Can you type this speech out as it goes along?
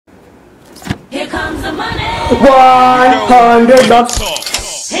the money. 100 bucks.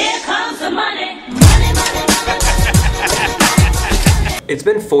 Here comes the money. Money, money, money. It's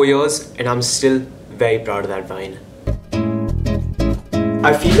been 4 years and I'm still very proud of that vine.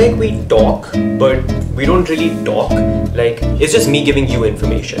 I feel like we talk, but we don't really talk. Like, it's just me giving you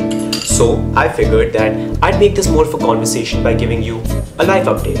information. So I figured that I'd make this more of a conversation by giving you a life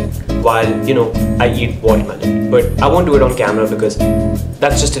update while, I eat watermelon. But I won't do it on camera because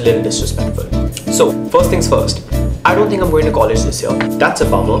that's just a little disrespectful. So, first things first, I don't think I'm going to college this year. That's a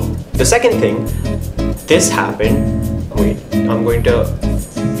bummer. The second thing, this happened. Wait, I'm going to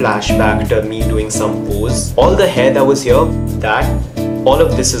flash back to me doing some pose. All the hair that was here, all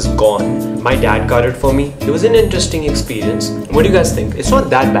of this is gone. My dad cut it for me. It was an interesting experience. What do you guys think? It's not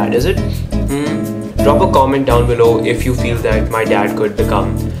that bad, is it? Drop a comment down below if you feel that my dad could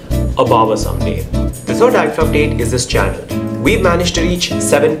become a barber someday. The third life update is this channel. We've managed to reach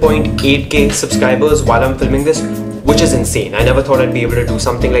 7.8k subscribers while I'm filming this, which is insane. I never thought I'd be able to do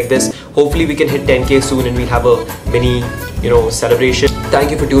something like this. Hopefully we can hit 10k soon and we'll have a mini, celebration. Thank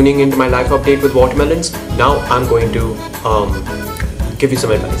you for tuning into my life update with watermelons. Now I'm going to give you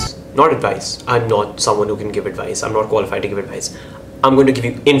some advice. Not advice. I'm not someone who can give advice. I'm not qualified to give advice. I'm going to give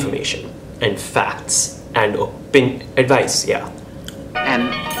you information and facts and advice, yeah. And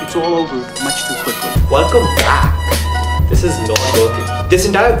it's all over much too quickly. Welcome back. This is not working. This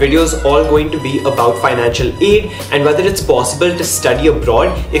entire video is all going to be about financial aid and whether it's possible to study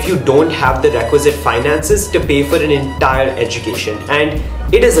abroad if you don't have the requisite finances to pay for an entire education. And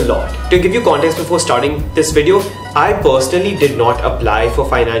it is a lot. To give you context before starting this video, I personally did not apply for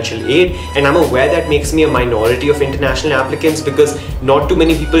financial aid, and I'm aware that makes me a minority of international applicants because not too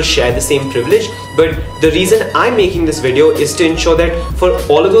many people share the same privilege. But the reason I'm making this video is to ensure that for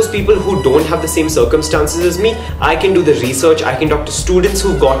all of those people who don't have the same circumstances as me, I can do the research, I can talk to students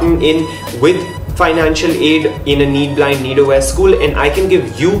who've gotten in with financial aid in a need-blind, need-aware school, and I can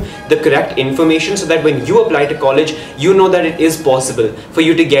give you the correct information so that when you apply to college, you know that it is possible for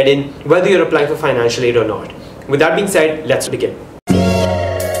you to get in whether you're applying for financial aid or not. With that being said, let's begin.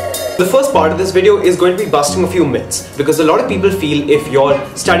 The first part of this video is going to be busting a few myths because a lot of people feel if you're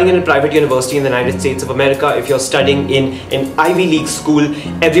studying in a private university in the United States of America, if you're studying in an Ivy League school,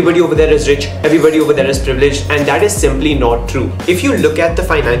 everybody over there is rich, everybody over there is privileged, and that is simply not true. If you look at the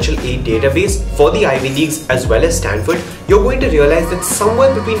financial aid database for the Ivy Leagues as well as Stanford, you're going to realize that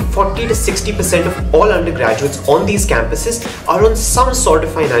somewhere between 40 to 60% of all undergraduates on these campuses are on some sort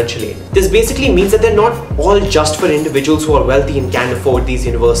of financial aid. This basically means that they're not all just for individuals who are wealthy and can afford these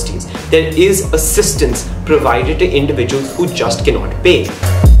universities. There is assistance provided to individuals who just cannot pay.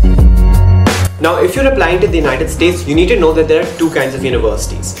 Now, if you're applying to the United States, you need to know that there are two kinds of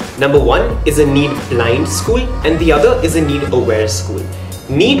universities. Number one is a need-blind school and the other is a need-aware school.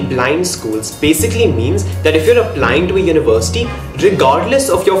 Need-blind schools basically means that if you're applying to a university, regardless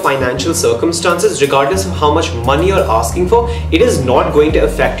of your financial circumstances, regardless of how much money you're asking for, it is not going to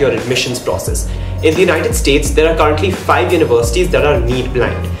affect your admissions process. In the United States, there are currently 5 universities that are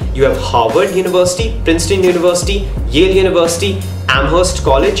need-blind. You have Harvard University, Princeton University, Yale University, Amherst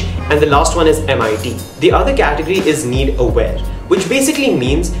College, and the last one is MIT. The other category is need-aware, which basically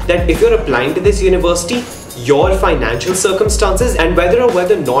means that if you're applying to this university, your financial circumstances and whether or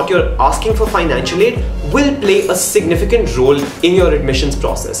not you're asking for financial aid will play a significant role in your admissions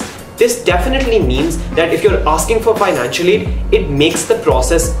process. This definitely means that if you're asking for financial aid, it makes the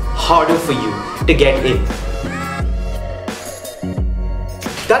process harder for you to get in.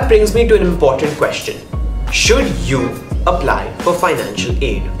 That brings me to an important question. Should you apply for financial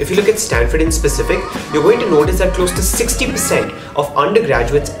aid? If you look at Stanford in specific, you're going to notice that close to 60% of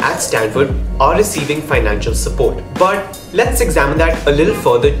undergraduates at Stanford are receiving financial support. But let's examine that a little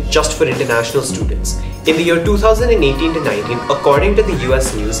further just for international students. In the year 2018 to 19, according to the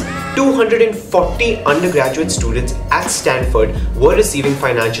US News, 240 undergraduate students at Stanford were receiving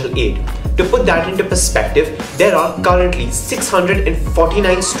financial aid. To put that into perspective, there are currently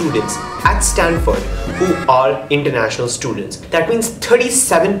 649 students at Stanford who are international students. That means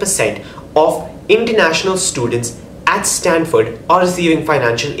 37% of international students at Stanford are receiving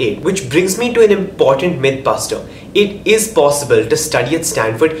financial aid, which brings me to an important myth buster. It is possible to study at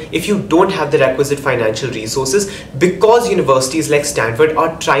Stanford if you don't have the requisite financial resources because universities like Stanford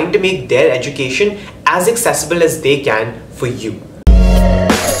are trying to make their education as accessible as they can for you.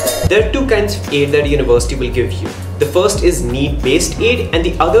 There are two kinds of aid that a university will give you. The first is need-based aid and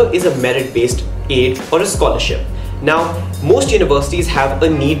the other is a merit-based aid or a scholarship. Now, most universities have a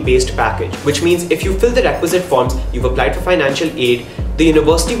need-based package, which means if you fill the requisite forms, you've applied for financial aid, the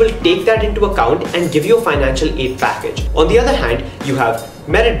university will take that into account and give you a financial aid package. On the other hand, you have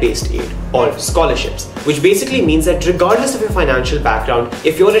merit-based aid or scholarships, which basically means that regardless of your financial background,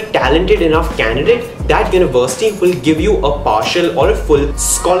 if you're a talented enough candidate, that university will give you a partial or a full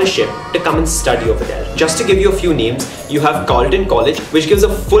scholarship to come and study over there. Just to give you a few names, you have Carleton College, which gives a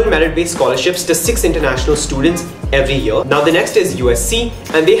full merit-based scholarships to 6 international students every year. Now the next is USC,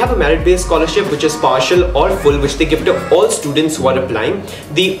 and they have a merit-based scholarship which is partial or full, which they give to all students who are applying.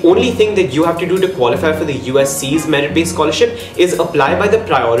 The only thing that you have to do to qualify for the USC's merit-based scholarship is apply by the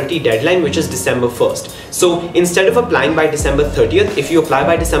priority deadline, which is December 1st. So instead of applying by December 30th, if you apply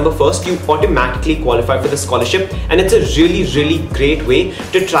by December 1st, you automatically qualify for the scholarship, and it's a really great way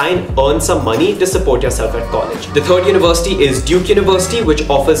to try and earn some money to support yourself at college. The third university is Duke University, which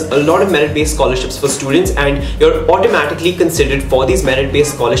offers a lot of merit-based scholarships for students, and you're automatically considered for these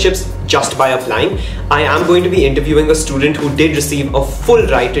merit-based scholarships just by applying. I am going to be interviewing a student who did receive a full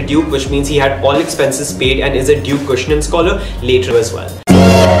ride to Duke, which means he had all expenses paid and is a Duke Cushioning scholar later as well.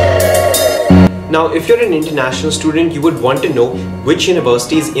 Now, if you're an international student, you would want to know which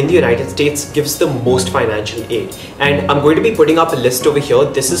universities in the United States gives the most financial aid. And I'm going to be putting up a list over here.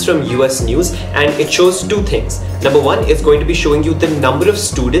 This is from US News, and it shows two things. Number one, it's going to be showing you the number of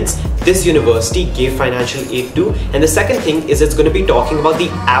students this university gave financial aid to. And the second thing is it's going to be talking about the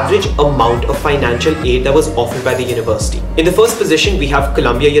average amount of financial aid that was offered by the university. In the first position, we have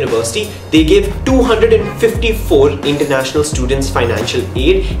Columbia University. They gave 254 international students financial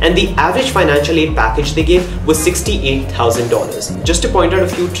aid, and the average financial aid package they gave was $68,000. Just to point out a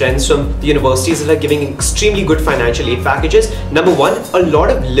few trends from the universities that are giving extremely good financial aid packages. Number one, a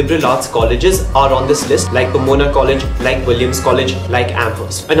lot of liberal arts colleges are on this list, like Pomona College, like Williams College, like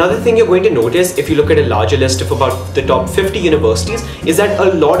Amherst. Another thing you're going to notice if you look at a larger list of about the top 50 universities is that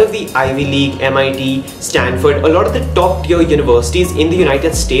a lot of the Ivy League, MIT, Stanford, a lot of the top tier universities in the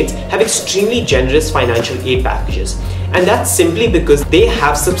United States have extremely generous financial aid packages. And that's simply because they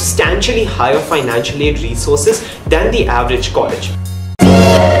have substantially higher financial aid resources than the average college.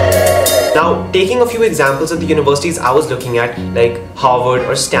 Now, taking a few examples of the universities I was looking at, like Harvard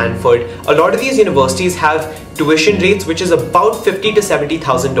or Stanford, a lot of these universities have tuition rates which is about $50,000 to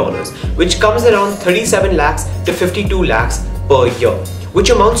 $70,000, which comes around 37 lakhs to 52 lakhs per year, which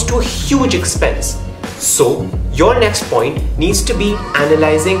amounts to a huge expense. So, your next point needs to be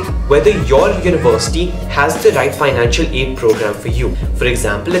analyzing whether your university has the right financial aid program for you. For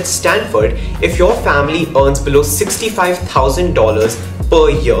example, at Stanford, if your family earns below $65,000 per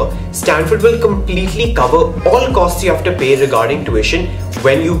year, Stanford will completely cover all costs you have to pay regarding tuition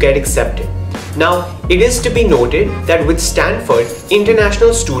when you get accepted. Now, it is to be noted that with Stanford,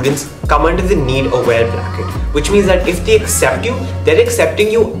 international students come under the need aware bracket, which means that if they accept you, they're accepting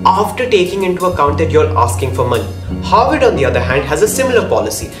you after taking into account that you're asking for money. Harvard, on the other hand, has a similar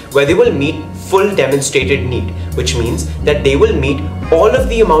policy where they will meet full demonstrated need, which means that they will meet all of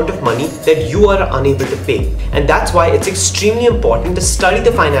the amount of money that you are unable to pay. And that's why it's extremely important to study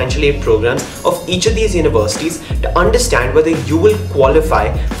the financial aid programs of each of these universities to understand whether you will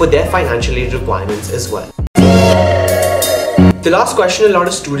qualify for their financial aid requirements as well. The last question a lot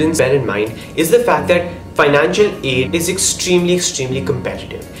of students bear in mind is the fact that financial aid is extremely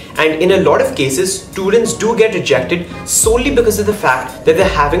competitive. And in a lot of cases, students do get rejected solely because of the fact that they're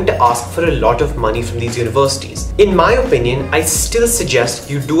having to ask for a lot of money from these universities. In my opinion, I still suggest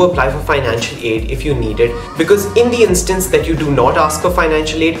you do apply for financial aid if you need it, because in the instance that you do not ask for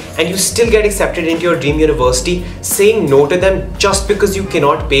financial aid and you still get accepted into your dream university, saying no to them just because you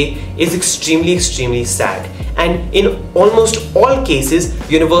cannot pay is extremely sad. And in almost all cases,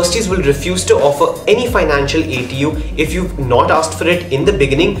 universities will refuse to offer any financial aid to you if you've not asked for it in the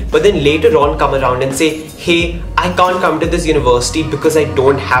beginning, but then later on come around and say, hey, I can't come to this university because I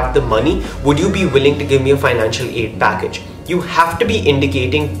don't have the money. Would you be willing to give me a financial aid package? You have to be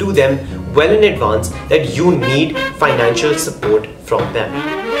indicating to them well in advance that you need financial support from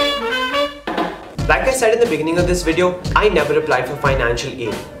them. Like I said in the beginning of this video, I never applied for financial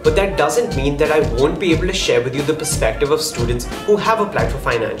aid, but that doesn't mean that I won't be able to share with you the perspective of students who have applied for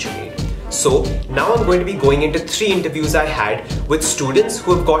financial aid. So now I'm going to be going into 3 interviews I had with students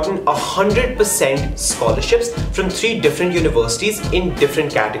who have gotten 100% scholarships from 3 different universities in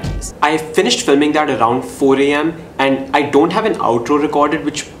different categories. I finished filming that around 4 AM and I don't have an outro recorded,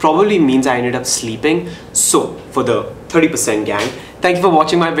 which probably means I ended up sleeping. So for the 30% gang, thank you for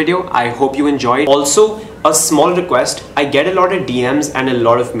watching my video. I hope you enjoyed. Also, a small request, I get a lot of DMs and a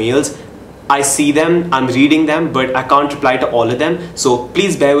lot of mails. I see them, I'm reading them, but I can't reply to all of them. So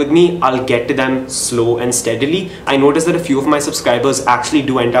please bear with me, I'll get to them slow and steadily. I noticed that a few of my subscribers actually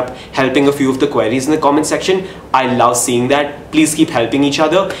do end up helping a few of the queries in the comment section. I love seeing that. Please keep helping each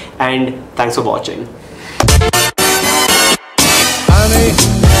other and thanks for watching.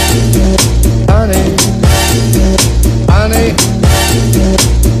 Bye.